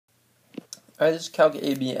Alright, this is Calc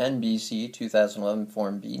AB and BC 2011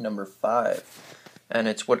 Form B number 5, and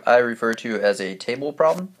it's what I refer to as a table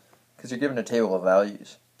problem, because you're given a table of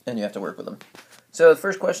values, and you have to work with them. So the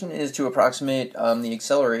first question is to approximate the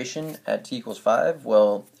acceleration at t equals 5.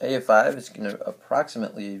 Well, a of 5 is going to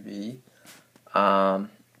approximately be a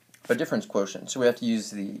difference quotient, so we have to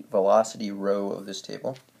use the velocity row of this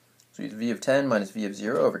table. So we use v of 10 minus v of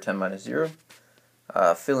 0 over 10 minus 0.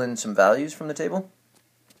 Fill in some values from the table.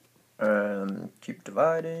 Keep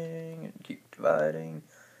dividing and keep dividing,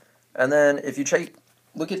 and then if you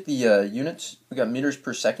look at the units, we got meters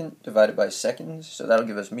per second divided by seconds, so that'll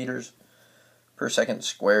give us meters per second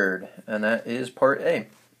squared, and that is part A.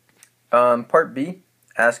 Part B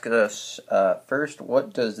asks us first,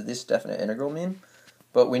 what does this definite integral mean?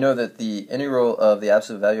 But we know that the integral of the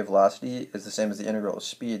absolute value of velocity is the same as the integral of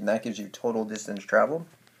speed, and that gives you total distance traveled.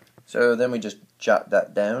 So then we just jot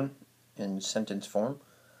that down in sentence form.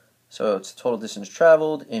 So it's total distance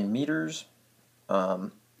traveled in meters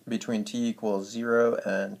between t equals 0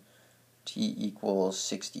 and t equals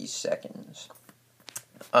 60 seconds.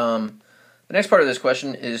 The next part of this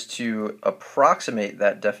question is to approximate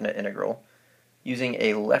that definite integral using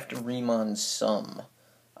a left Riemann sum.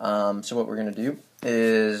 So what we're going to do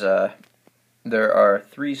is there are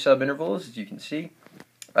 3 subintervals, as you can see.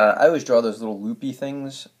 I always draw those little loopy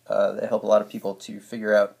things that help a lot of people to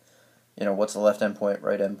figure out what's the left endpoint,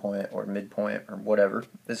 right endpoint, or midpoint, or whatever.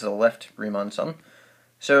 This is a left Riemann sum.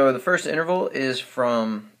 So the first interval is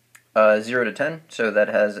from 0 to 10, so that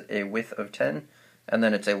has a width of 10, and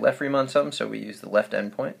then it's a left Riemann sum, so we use the left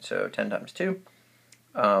endpoint, so 10 times 2.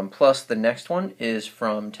 Plus the next one is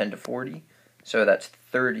from 10 to 40, so that's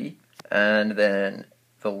 30, and then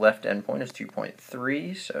the left endpoint is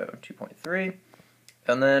 2.3, so 2.3,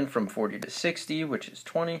 and then from 40 to 60, which is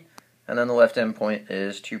 20, and then the left endpoint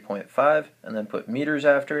is 2.5, and then put meters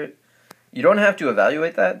after it. You don't have to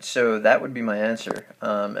evaluate that, so that would be my answer.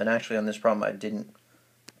 And actually on this problem I didn't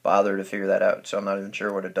bother to figure that out, so I'm not even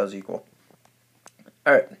sure what it does equal.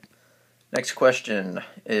 Alright, next question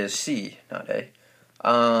is C, not A.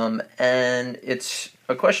 And it's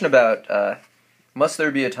a question about must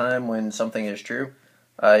there be a time when something is true?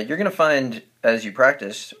 You're going to find, as you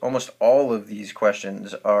practice, almost all of these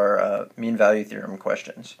questions are mean value theorem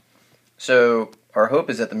questions. So our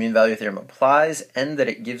hope is that the mean value theorem applies and that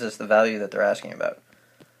it gives us the value that they're asking about.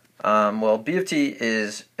 Well, b of t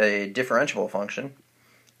is a differentiable function,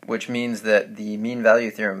 which means that the mean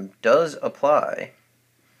value theorem does apply.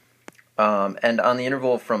 And on the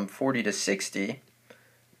interval from 40 to 60,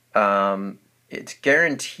 it's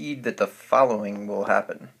guaranteed that the following will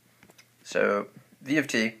happen. So v of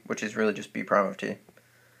t, which is really just b prime of t,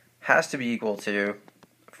 has to be equal to,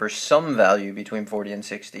 for some value between 40 and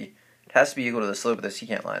 60, it has to be equal to the slope of the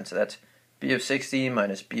secant line. So that's b of 60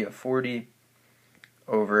 minus b of 40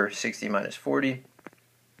 over 60 minus 40.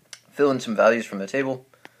 Fill in some values from the table.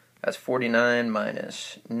 That's 49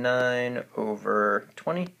 minus 9 over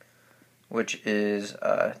 20, which is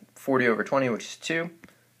 40 over 20, which is 2.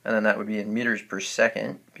 And then that would be in meters per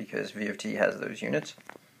second, because v of t has those units.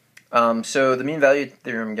 So the mean value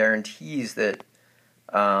theorem guarantees that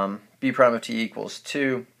b prime of t equals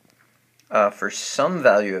 2 for some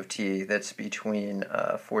value of t that's between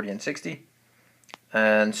 40 and 60.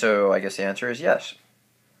 And so I guess the answer is yes.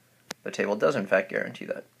 The table does in fact guarantee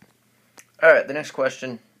that. Alright, the next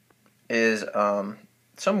question is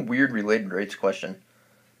some weird related rates question.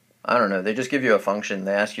 I don't know, they just give you a function,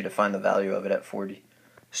 they ask you to find the value of it at 40.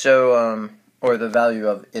 So, or the value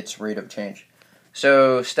of its rate of change.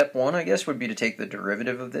 So step 1, I guess, would be to take the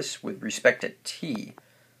derivative of this with respect to t.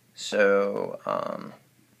 So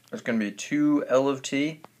there's going to be 2L of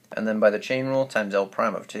t, and then by the chain rule times L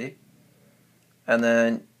prime of t. And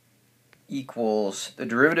then equals, the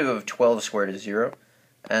derivative of 12 squared is 0.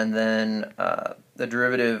 And then the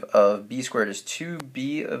derivative of b squared is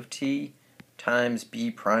 2b of t times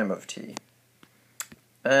b prime of t.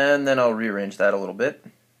 And then I'll rearrange that a little bit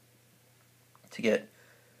to get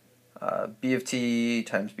b of t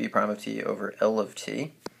times b prime of t over L of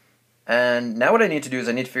t. And now what I need to do is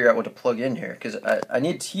I need to figure out what to plug in here, because I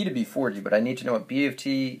need t to be 40, but I need to know what b of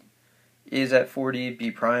t is at 40, b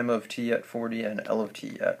prime of t at 40, and L of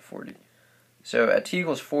t at 40. So at t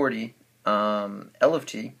equals 40, L of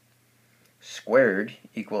t squared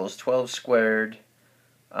equals 12 squared,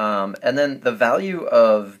 and then the value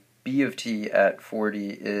of b of t at 40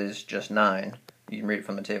 is just 9. You can read it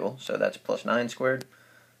from the table, so that's plus 9 squared.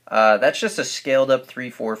 That's just a scaled up 3,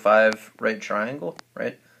 4, 5 right triangle,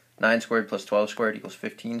 right? 9 squared plus 12 squared equals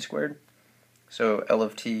 15 squared. So L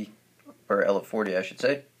of t, or L of 40 I should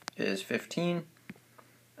say, is 15.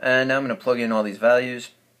 And now I'm going to plug in all these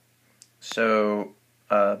values. So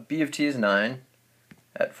b of t is 9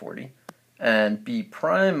 at 40, and b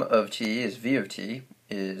prime of t is v of t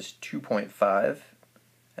is 2.5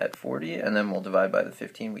 at 40, and then we'll divide by the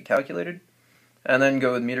 15 we calculated, and then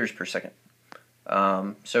go with meters per second.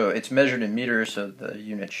 So it's measured in meters, so the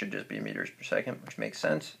unit should just be meters per second, which makes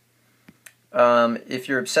sense. If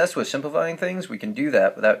you're obsessed with simplifying things, we can do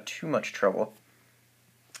that without too much trouble.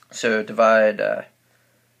 So divide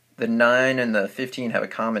the 9 and the 15 have a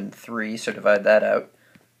common 3, so divide that out.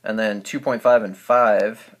 And then 2.5 and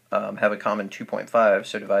 5 have a common 2.5,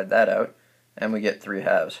 so divide that out, and we get 3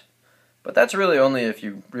 halves. But that's really only if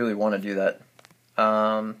you really want to do that,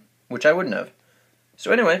 which I wouldn't have.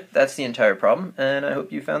 So anyway, that's the entire problem, and I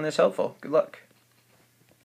hope you found this helpful. Good luck.